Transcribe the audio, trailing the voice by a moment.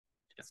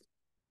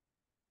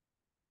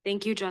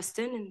Thank you,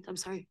 Justin. And I'm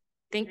sorry.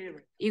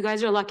 You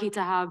guys are lucky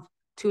to have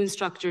two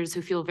instructors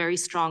who feel very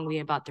strongly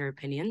about their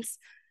opinions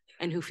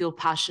and who feel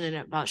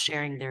passionate about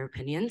sharing their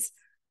opinions.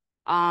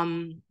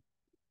 I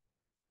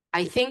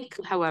think,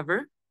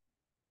 however,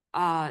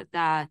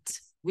 that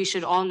we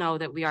should all know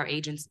that we are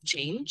agents of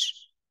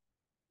change.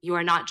 You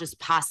are not just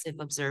passive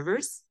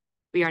observers.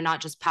 We are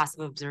not just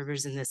passive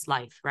observers in this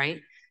life,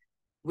 right?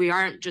 We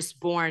aren't just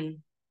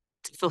born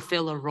to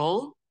fulfill a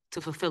role,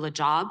 to fulfill a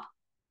job,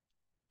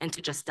 and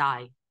to just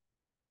die.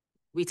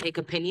 We take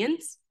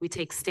opinions, we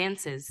take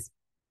stances,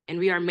 and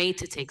we are made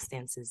to take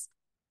stances.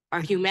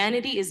 Our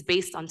humanity is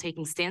based on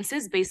taking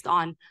stances, based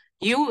on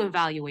you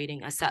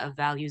evaluating a set of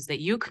values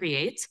that you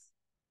create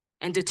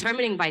and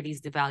determining by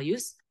these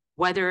values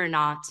whether or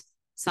not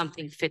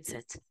something fits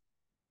it.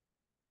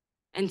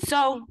 And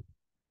so,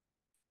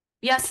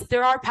 yes,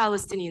 there are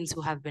Palestinians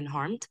who have been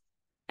harmed,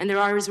 and there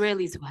are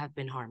Israelis who have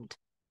been harmed.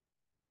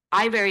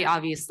 I very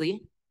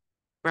obviously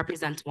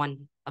represent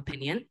one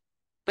opinion,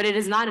 but it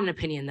is not an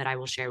opinion that I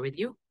will share with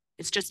you.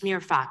 It's just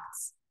mere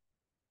facts.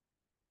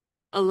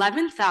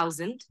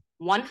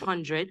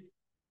 11,100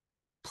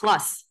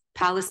 plus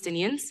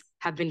Palestinians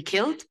have been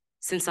killed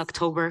since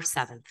October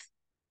 7th.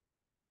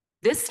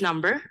 This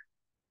number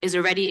is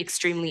already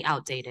extremely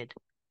outdated.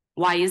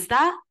 Why is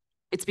that?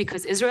 It's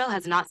because Israel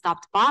has not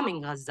stopped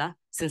bombing Gaza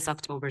since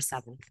October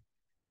 7th.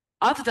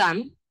 Of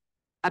them,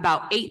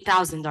 about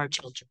 8,000 are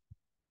children.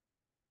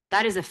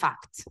 That is a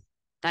fact.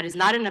 That is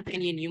not an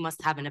opinion you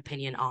must have an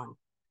opinion on.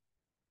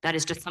 That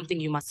is just something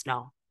you must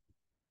know.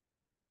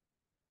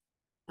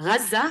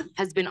 Gaza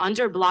has been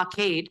under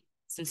blockade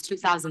since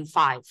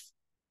 2005.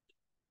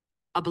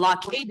 A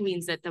blockade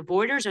means that the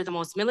borders are the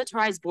most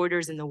militarized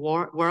borders in the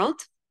world.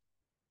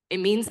 It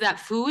means that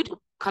food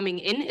coming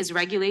in is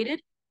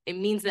regulated. It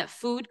means that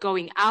food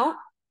going out,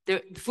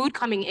 the food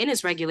coming in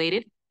is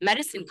regulated.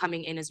 Medicine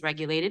coming in is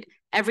regulated.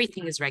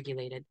 Everything is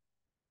regulated.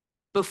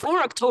 Before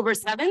October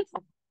 7th,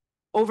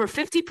 over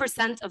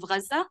 50% of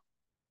Gaza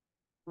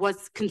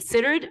was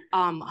considered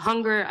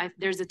hunger.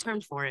 There's a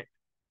term for it.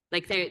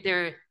 Like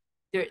they're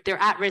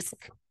at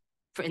risk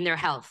in their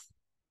health.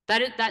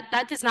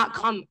 That does not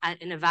come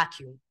in a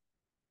vacuum.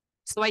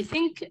 So I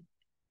think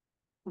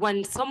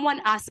when someone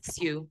asks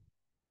you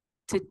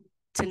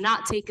to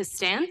not take a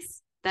stance,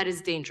 that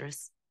is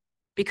dangerous,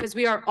 because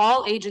we are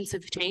all agents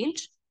of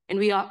change and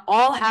we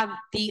all have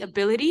the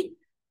ability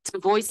to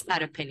voice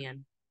that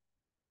opinion.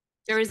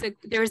 There is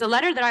a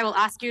letter that I will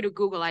ask you to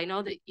Google. I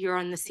know that you're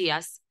on the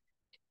CS.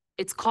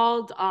 It's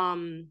called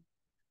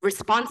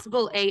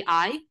Responsible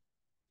AI.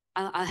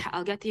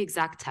 I'll get the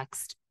exact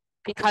text,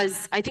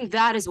 because I think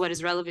that is what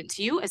is relevant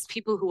to you as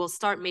people who will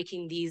start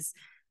making these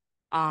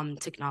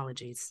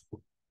technologies.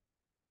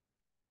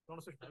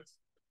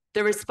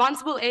 The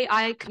Responsible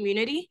AI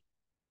Community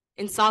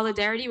in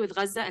solidarity with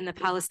Gaza and the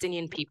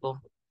Palestinian people.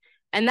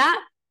 And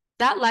that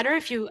letter,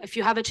 if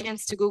you have a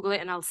chance to Google it,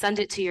 and I'll send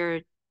it to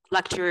your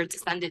lecturer to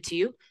send it to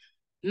you,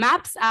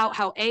 maps out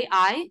how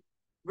AI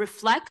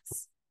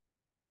reflects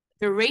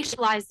the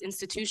racialized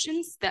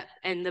institutions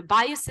and the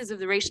biases of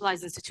the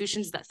racialized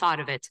institutions that thought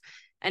of it.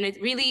 And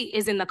it really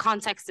is in the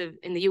context of,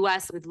 in the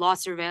US with law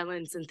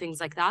surveillance and things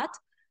like that.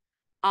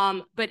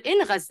 But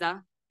in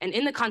Gaza and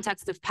in the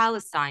context of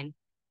Palestine,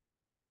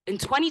 in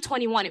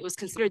 2021, it was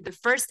considered the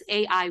first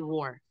AI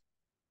war,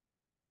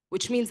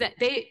 which means that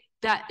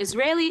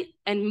Israeli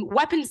and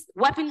weapons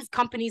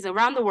companies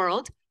around the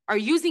world are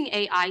using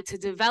AI to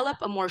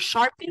develop a more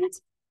sharpened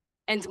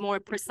and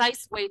more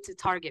precise way to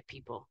target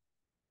people.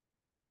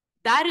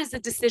 That is a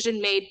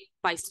decision made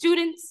by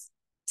students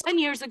 10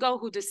 years ago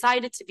who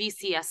decided to be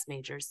CS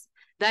majors.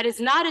 That is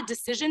not a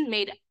decision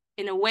made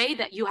in a way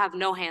that you have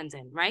no hand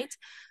in, right?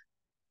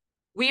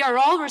 We are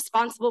all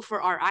responsible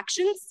for our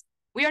actions.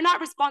 We are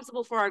not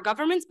responsible for our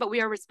governments, but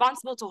we are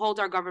responsible to hold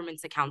our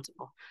governments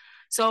accountable.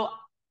 So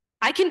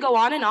I can go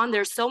on and on.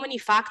 There's so many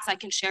facts I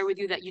can share with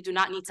you that you do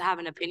not need to have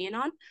an opinion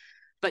on,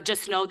 but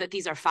just know that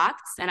these are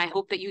facts, and I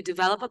hope that you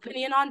develop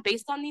opinion on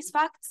based on these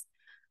facts.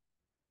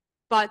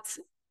 But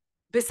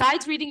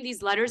besides reading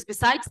these letters,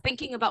 besides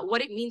thinking about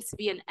what it means to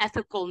be an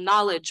ethical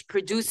knowledge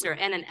producer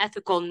and an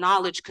ethical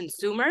knowledge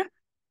consumer,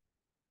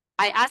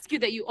 I ask you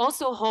that you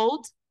also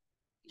hold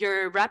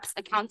your reps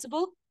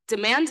accountable,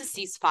 demand a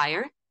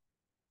ceasefire.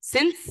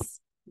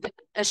 Since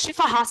a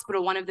Shifa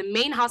hospital, one of the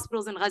main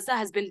hospitals in Gaza,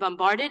 has been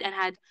bombarded and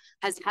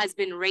has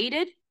been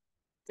raided,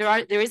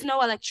 there is no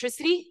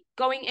electricity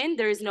going in,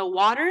 there is no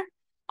water.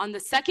 On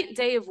the second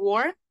day of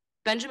war,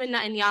 the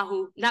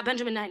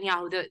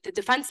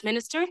defense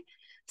minister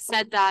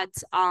said that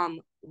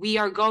we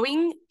are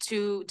going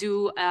to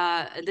do,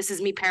 this is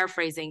me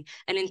paraphrasing,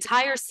 an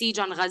entire siege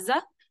on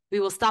Gaza. We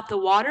will stop the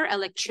water,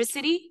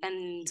 electricity,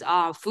 and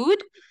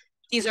food.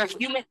 These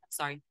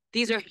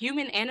are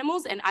human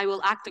animals, and I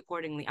will act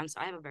accordingly. I'm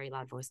sorry, I have a very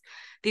loud voice.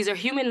 These are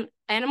human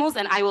animals,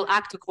 and I will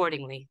act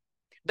accordingly.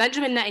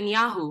 Benjamin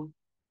Netanyahu,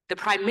 the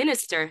prime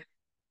minister,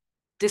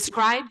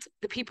 described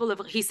he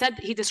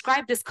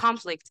described this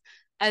conflict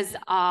as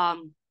a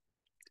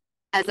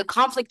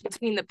conflict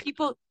between the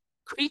people,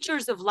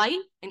 creatures of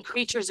light and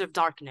creatures of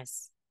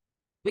darkness.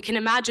 we can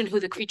imagine who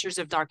the creatures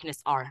of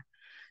darkness are.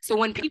 So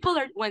when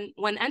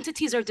when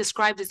entities are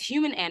described as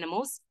human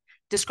animals,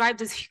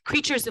 described as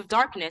creatures of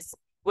darkness,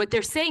 what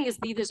they're saying is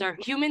these are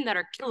human that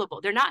are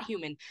killable. They're not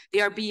human.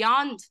 They are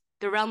beyond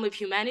the realm of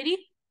humanity,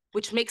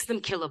 which makes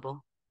them killable,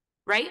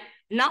 right?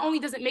 Not only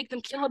does it make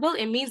them killable,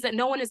 it means that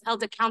no one is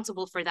held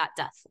accountable for that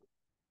death.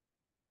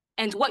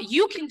 And what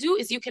you can do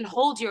is you can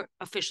hold your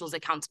officials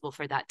accountable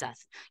for that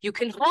death. You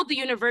can hold the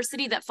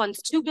university that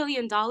funds $2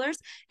 billion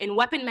in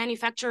weapon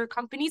manufacturer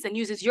companies and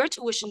uses your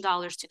tuition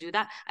dollars to do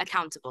that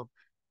accountable.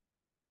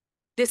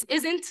 This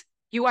isn't,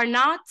 you are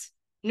not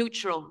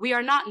neutral. We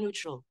are not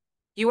neutral.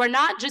 You are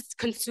not just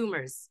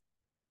consumers.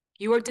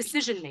 You are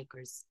decision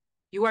makers.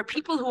 You are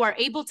people who are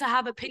able to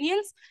have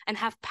opinions and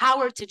have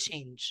power to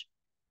change.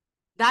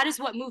 That is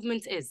what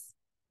movement is.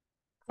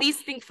 Please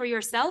think for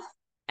yourself.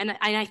 And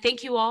I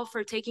thank you all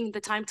for taking the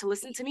time to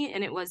listen to me.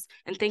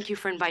 And thank you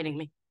for inviting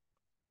me.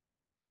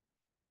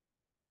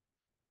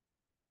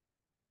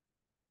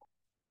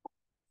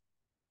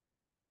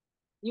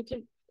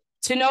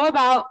 To know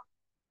about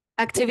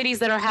activities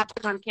that are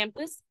happening on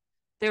campus,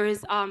 there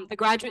is the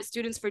Graduate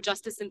Students for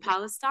Justice in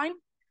Palestine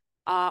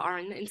are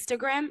on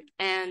Instagram,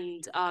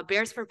 and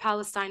Bears for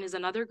Palestine is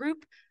another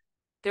group.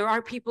 There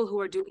are people who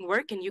are doing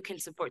work, and you can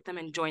support them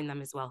and join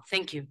them as well.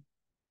 Thank you.